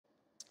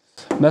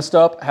Messed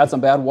up, had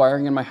some bad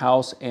wiring in my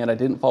house, and I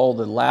didn't follow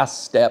the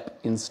last step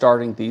in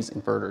starting these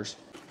inverters.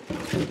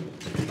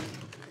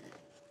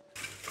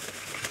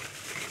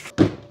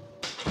 I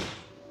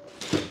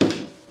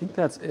think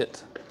that's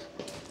it.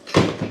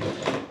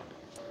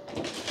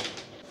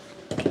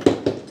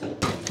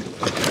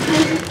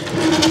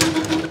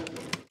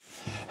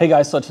 Hey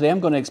guys, so today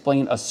I'm going to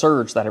explain a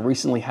surge that I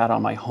recently had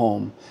on my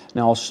home.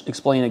 Now I'll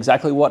explain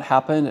exactly what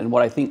happened and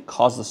what I think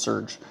caused the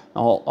surge.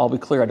 Now I'll be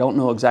clear, I don't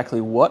know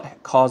exactly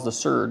what caused the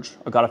surge.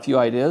 I've got a few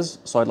ideas,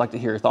 so I'd like to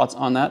hear your thoughts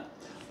on that,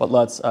 but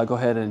let's go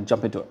ahead and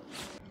jump into it.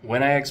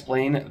 When I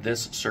explain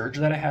this surge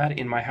that I had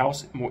in my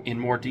house in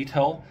more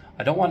detail,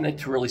 I don't want it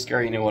to really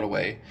scare anyone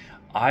away.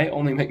 I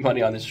only make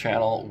money on this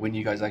channel when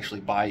you guys actually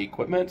buy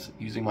equipment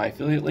using my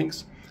affiliate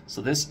links,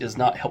 so this is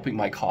not helping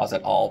my cause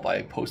at all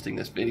by posting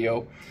this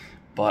video.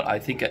 But I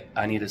think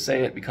I need to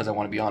say it because I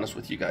want to be honest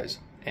with you guys,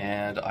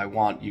 and I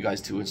want you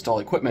guys to install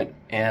equipment,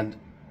 and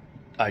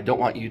I don't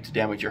want you to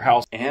damage your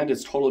house, and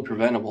it's totally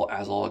preventable,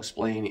 as I'll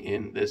explain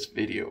in this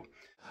video.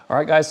 All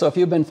right guys, so if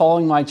you've been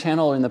following my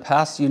channel in the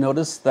past, you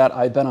notice that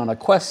I've been on a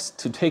quest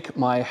to take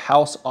my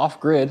house off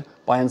grid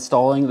by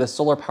installing the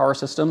solar power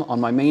system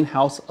on my main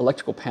house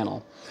electrical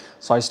panel.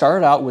 So I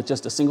started out with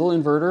just a single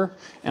inverter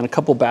and a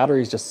couple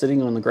batteries just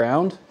sitting on the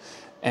ground,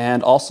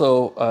 and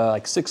also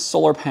like 6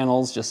 solar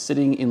panels just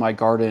sitting in my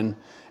garden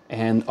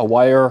and a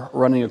wire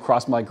running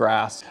across my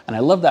grass. And I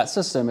love that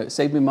system. It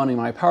saved me money on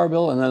my power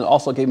bill, and then it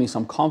also gave me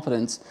some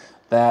confidence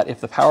that if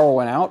the power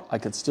went out, I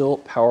could still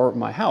power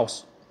my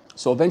house.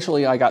 So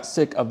eventually I got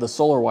sick of the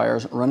solar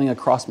wires running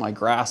across my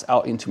grass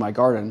out into my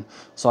garden.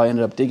 So I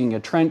ended up digging a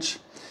trench,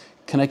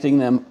 connecting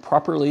them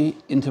properly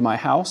into my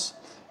house,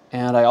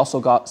 and I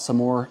also got some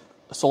more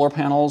solar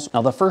panels.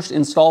 Now the first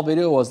install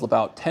video was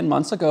about 10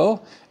 months ago,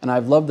 and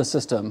I've loved the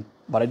system,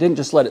 but I didn't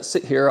just let it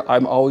sit here.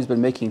 I've always been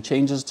making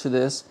changes to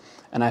this,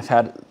 and I've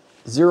had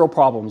 0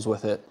 problems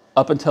with it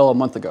up until a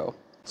month ago.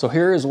 So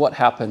here is what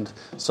happened.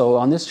 So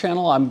on this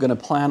channel, I'm gonna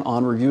plan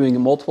on reviewing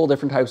multiple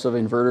different types of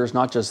inverters,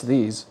 not just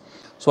these.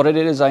 So what I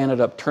did is I ended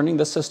up turning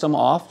the system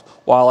off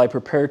while I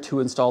prepared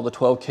to install the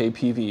 12K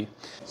PV.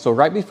 So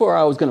right before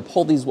I was gonna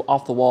pull these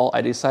off the wall,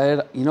 I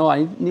decided, you know,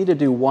 I need to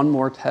do one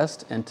more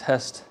test and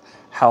test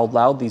how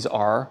loud these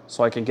are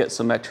so I can get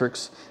some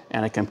metrics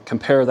and I can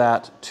compare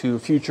that to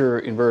future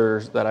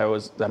inverters that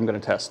I'm going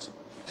to test.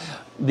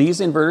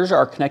 These inverters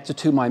are connected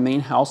to my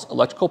main house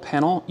electrical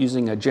panel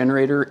using a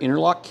generator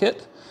interlock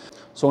kit.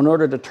 So in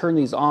order to turn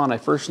these on, I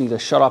first need to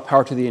shut off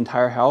power to the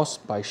entire house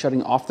by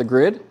shutting off the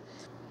grid.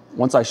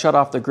 Once I shut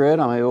off the grid,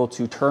 I'm able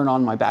to turn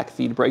on my back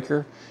feed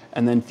breaker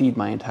and then feed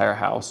my entire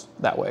house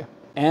that way.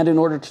 And in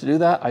order to do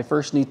that, I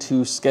first need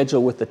to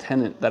schedule with the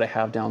tenant that I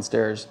have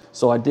downstairs.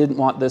 So I didn't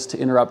want this to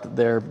interrupt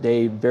their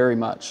day very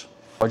much.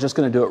 I was just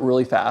gonna do it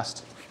really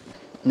fast.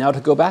 Now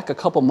to go back a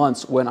couple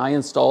months, when I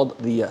installed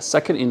the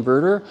second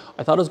inverter,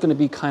 I thought it was gonna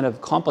be kind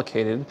of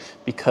complicated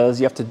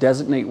because you have to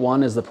designate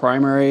one as the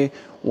primary,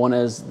 one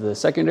as the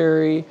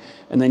secondary,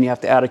 and then you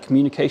have to add a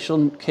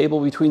communication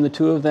cable between the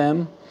two of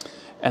them.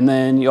 And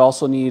then you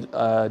also need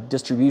a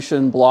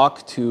distribution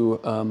block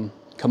to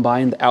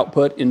combine the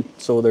output in,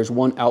 so there's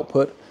one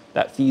output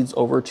that feeds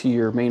over to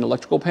your main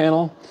electrical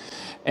panel.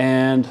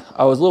 And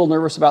I was a little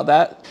nervous about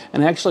that,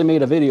 and I actually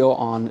made a video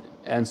on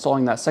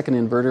installing that second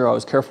inverter. I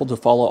was careful to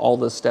follow all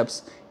the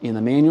steps in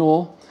the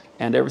manual,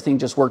 and everything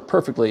just worked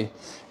perfectly.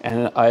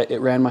 And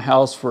it ran my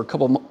house for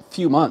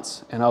few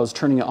months, and I was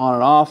turning it on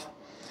and off,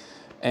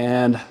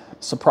 and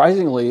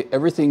surprisingly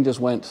everything just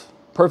went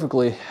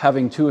perfectly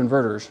having 2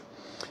 inverters.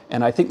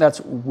 And I think that's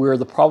where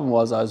the problem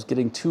was. I was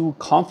getting too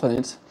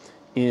confident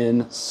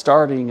in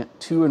starting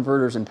 2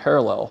 inverters in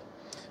parallel.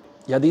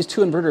 Yeah, these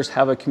 2 inverters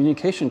have a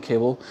communication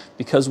cable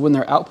because when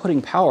they're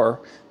outputting power,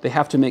 they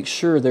have to make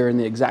sure they're in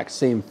the exact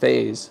same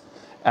phase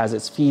as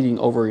it's feeding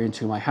over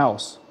into my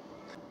house.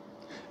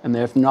 And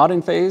if not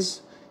in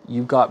phase,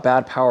 you've got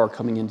bad power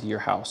coming into your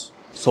house.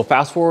 So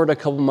fast forward a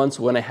couple months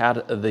when I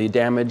had the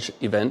damage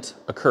event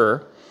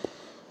occur,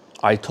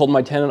 I told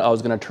my tenant I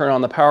was gonna turn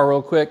on the power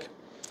real quick.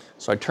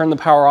 So I turned the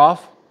power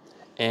off,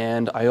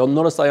 and I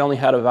noticed I only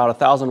had about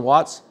 1,000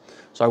 watts.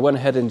 So I went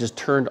ahead and just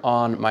turned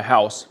on my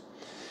house.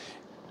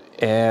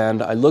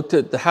 And I looked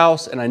at the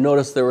house and I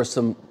noticed there was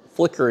some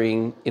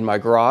flickering in my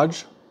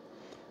garage,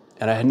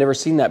 and I had never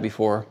seen that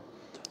before.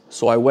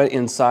 So I went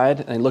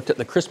inside and I looked at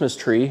the Christmas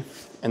tree,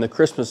 and the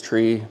Christmas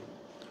tree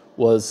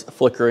was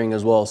flickering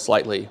as well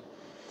slightly.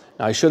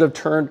 Now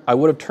I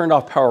would have turned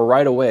off power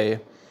right away,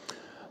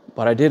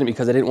 but I didn't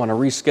because I didn't want to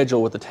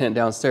reschedule with the tenant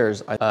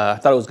downstairs. I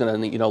thought it was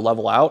going to, you know,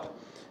 level out.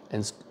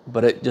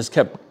 But it just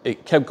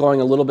kept going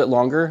a little bit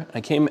longer.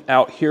 I came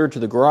out here to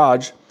the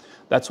garage.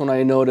 That's when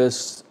I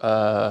noticed,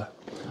 I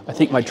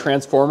think my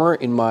transformer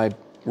in my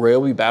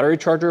Ryobi battery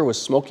charger was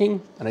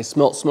smoking, and I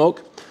smelt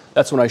smoke.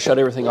 That's when I shut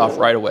everything off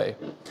right away.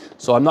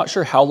 So I'm not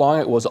sure how long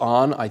it was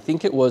on. I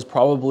think it was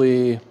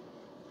probably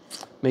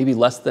maybe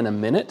less than a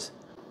minute,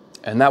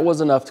 and that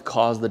was enough to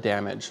cause the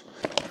damage.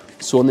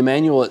 So in the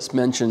manual it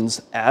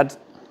mentions add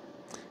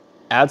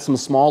some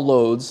small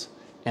loads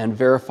and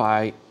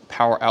verify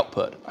power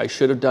output. I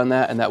should have done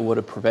that, and that would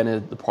have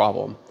prevented the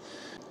problem.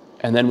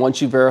 And then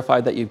once you verify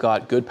that you've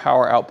got good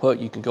power output,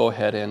 you can go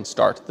ahead and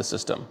start the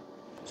system.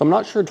 So I'm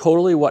not sure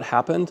totally what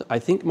happened. I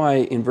think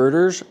my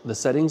inverters, the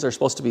settings are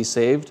supposed to be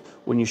saved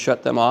when you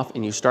shut them off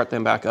and you start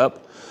them back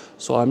up.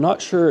 So I'm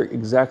not sure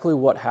exactly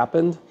what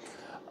happened.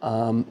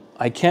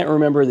 I can't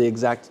remember the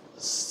exact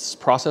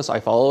process I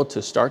followed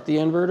to start the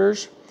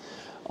inverters,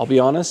 I'll be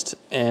honest,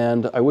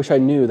 and I wish I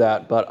knew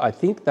that, but I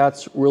think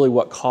that's really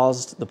what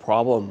caused the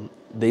problem.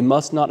 They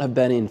must not have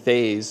been in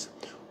phase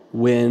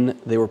when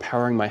they were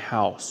powering my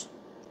house.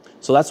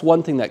 So that's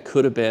one thing that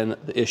could have been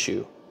the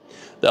issue.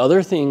 The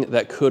other thing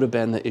that could have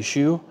been the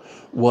issue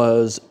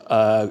was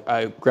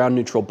ground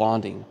neutral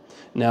bonding.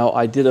 Now,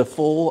 I did a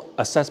full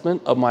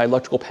assessment of my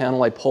electrical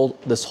panel. I pulled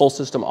this whole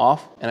system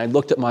off and I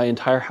looked at my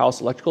entire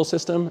house electrical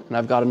system, and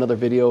I've got another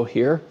video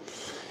here.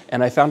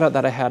 And I found out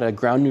that I had a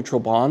ground neutral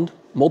bond,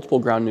 multiple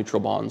ground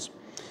neutral bonds.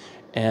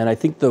 And I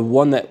think the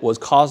one that was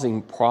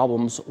causing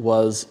problems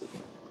was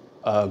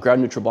a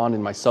ground neutral bond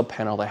in my sub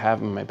panel that I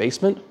have in my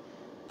basement.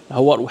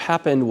 Now, what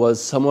happened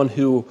was someone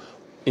who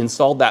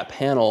installed that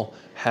panel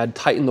had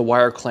tightened the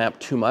wire clamp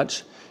too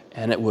much,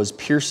 and it was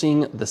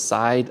piercing the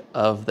side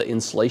of the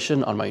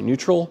insulation on my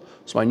neutral.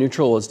 So my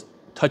neutral was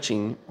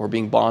touching or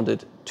being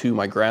bonded to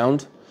my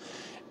ground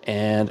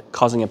and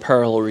causing a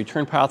parallel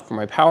return path for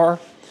my power.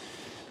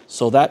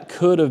 So that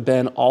could have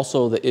been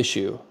also the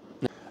issue.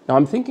 Now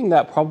I'm thinking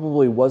that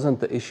probably wasn't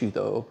the issue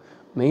though,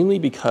 mainly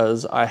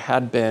because I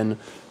had been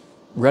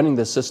running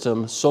the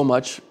system so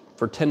much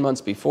for 10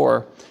 months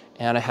before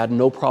and I had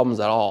no problems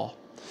at all.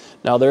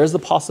 Now there is the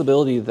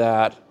possibility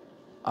that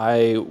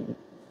I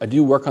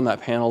do work on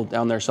that panel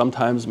down there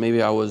sometimes.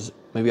 Maybe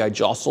I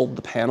jostled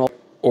the panel,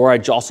 or I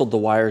jostled the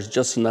wires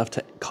just enough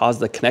to cause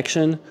the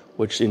connection,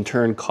 which in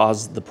turn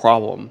caused the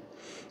problem.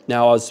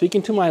 Now I was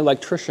speaking to my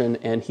electrician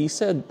and he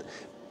said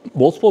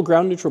multiple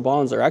ground neutral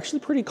bonds are actually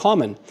pretty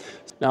common.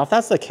 Now if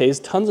that's the case,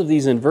 tons of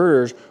these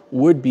inverters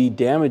would be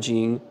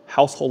damaging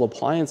household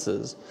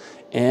appliances.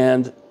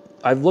 And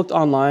I've looked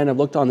online, I've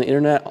looked on the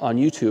internet, on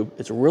YouTube.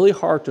 It's really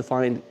hard to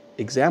find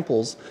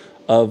examples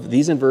of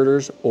these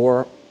inverters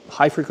or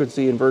high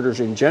frequency inverters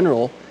in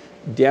general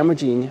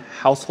damaging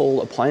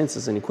household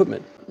appliances and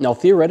equipment. Now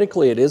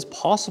theoretically it is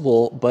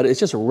possible, but it's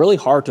just really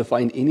hard to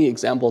find any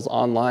examples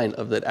online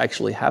of that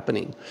actually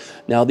happening.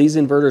 Now these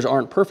inverters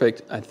aren't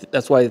perfect.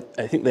 That's why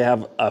I think they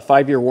have a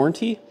 5-year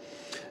warranty.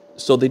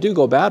 So they do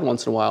go bad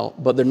once in a while,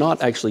 but they're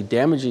not actually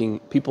damaging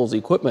people's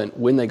equipment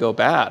when they go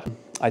bad.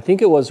 I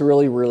think it was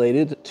really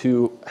related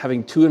to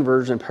having 2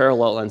 inverters in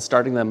parallel and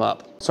starting them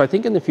up. So I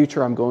think in the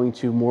future, I'm going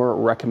to more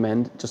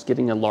recommend just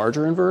getting a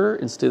larger inverter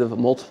instead of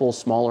multiple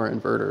smaller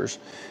inverters.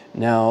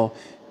 Now,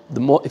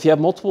 if you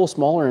have multiple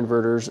smaller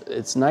inverters,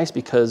 it's nice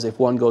because if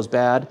one goes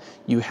bad,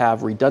 you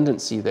have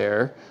redundancy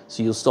there,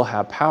 so you'll still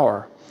have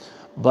power.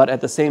 But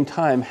at the same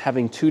time,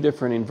 having 2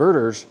 different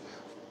inverters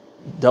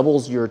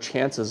doubles your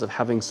chances of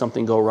having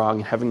something go wrong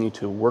and having you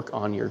to work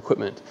on your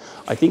equipment.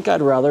 I think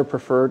I'd rather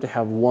prefer to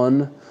have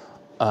one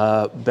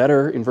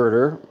better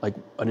inverter, like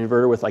an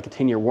inverter with like a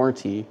 10-year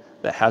warranty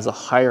that has a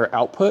higher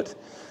output,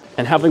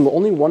 and having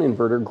only one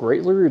inverter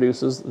greatly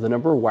reduces the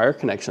number of wire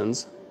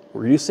connections,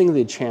 reducing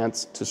the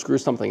chance to screw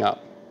something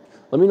up.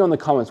 Let me know in the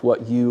comments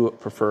what you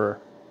prefer.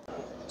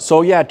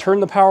 So yeah,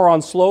 turn the power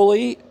on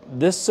slowly.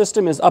 This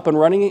system is up and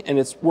running and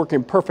it's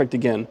working perfect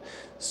again.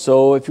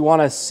 So if you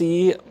want to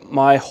see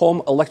my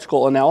home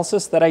electrical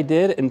analysis that I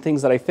did and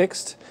things that I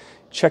fixed,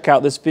 check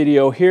out this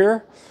video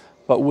here,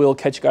 but we'll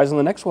catch you guys on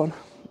the next one.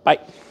 Bye.